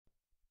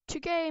To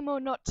game or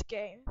not to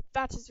game?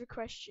 That is the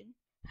question.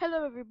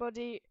 Hello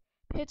everybody,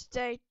 here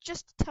today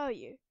just to tell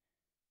you,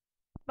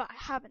 but I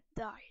haven't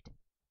died.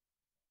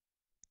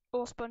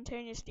 Or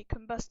spontaneously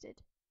combusted.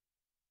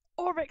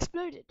 Or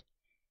exploded.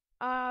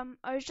 I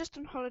was just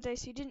on holiday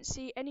so you didn't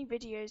see any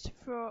videos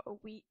for a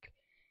week.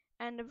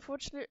 And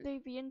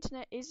unfortunately the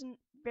internet isn't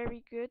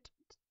very good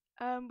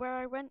where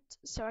I went,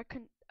 so I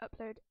couldn't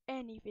upload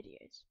any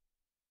videos.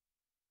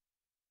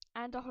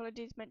 And the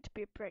holiday is meant to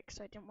be a break,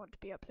 so I didn't want to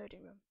be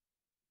uploading them.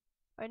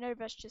 I know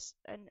that's just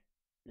a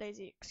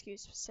lazy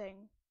excuse for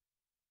saying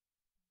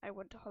I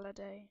want a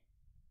holiday.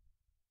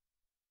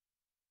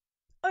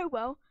 Oh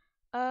well,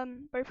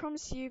 but I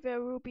promise you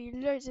there will be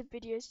loads of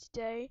videos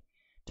today.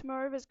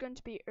 Tomorrow there's going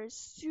to be a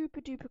super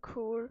duper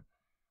cool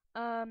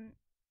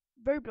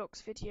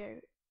Roblox video,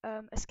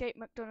 Escape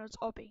McDonald's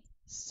Obby.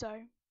 So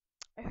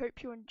I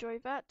hope you enjoy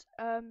that.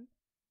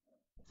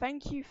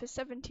 Thank you for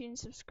 17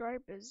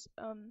 subscribers.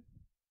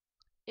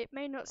 It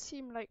may not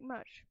seem like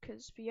much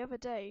because the other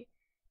day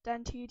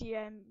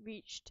DanTDM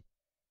reached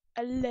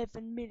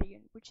 11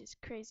 million, which is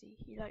crazy.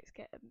 He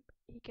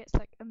gets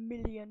like a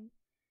million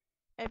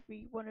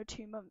every 1 or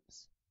 2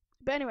 months.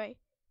 But anyway,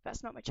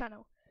 that's not my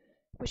channel.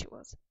 Wish it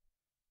was.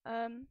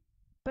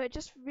 But it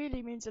just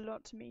really means a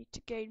lot to me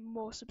to gain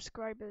more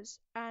subscribers.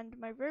 And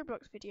my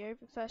Roblox video,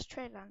 the first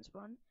Traillands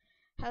one,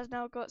 has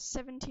now got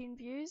 17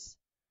 views.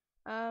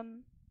 I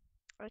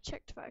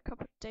checked that a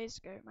couple of days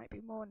ago. It might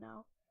be more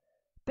now.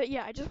 But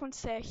yeah, I just want to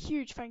say a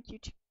huge thank you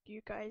to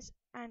you guys,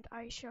 and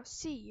I shall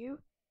see you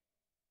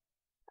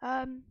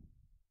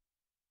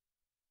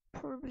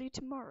probably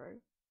tomorrow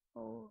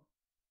or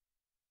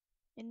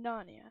in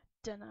Narnia.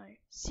 Dunno.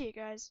 See you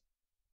guys.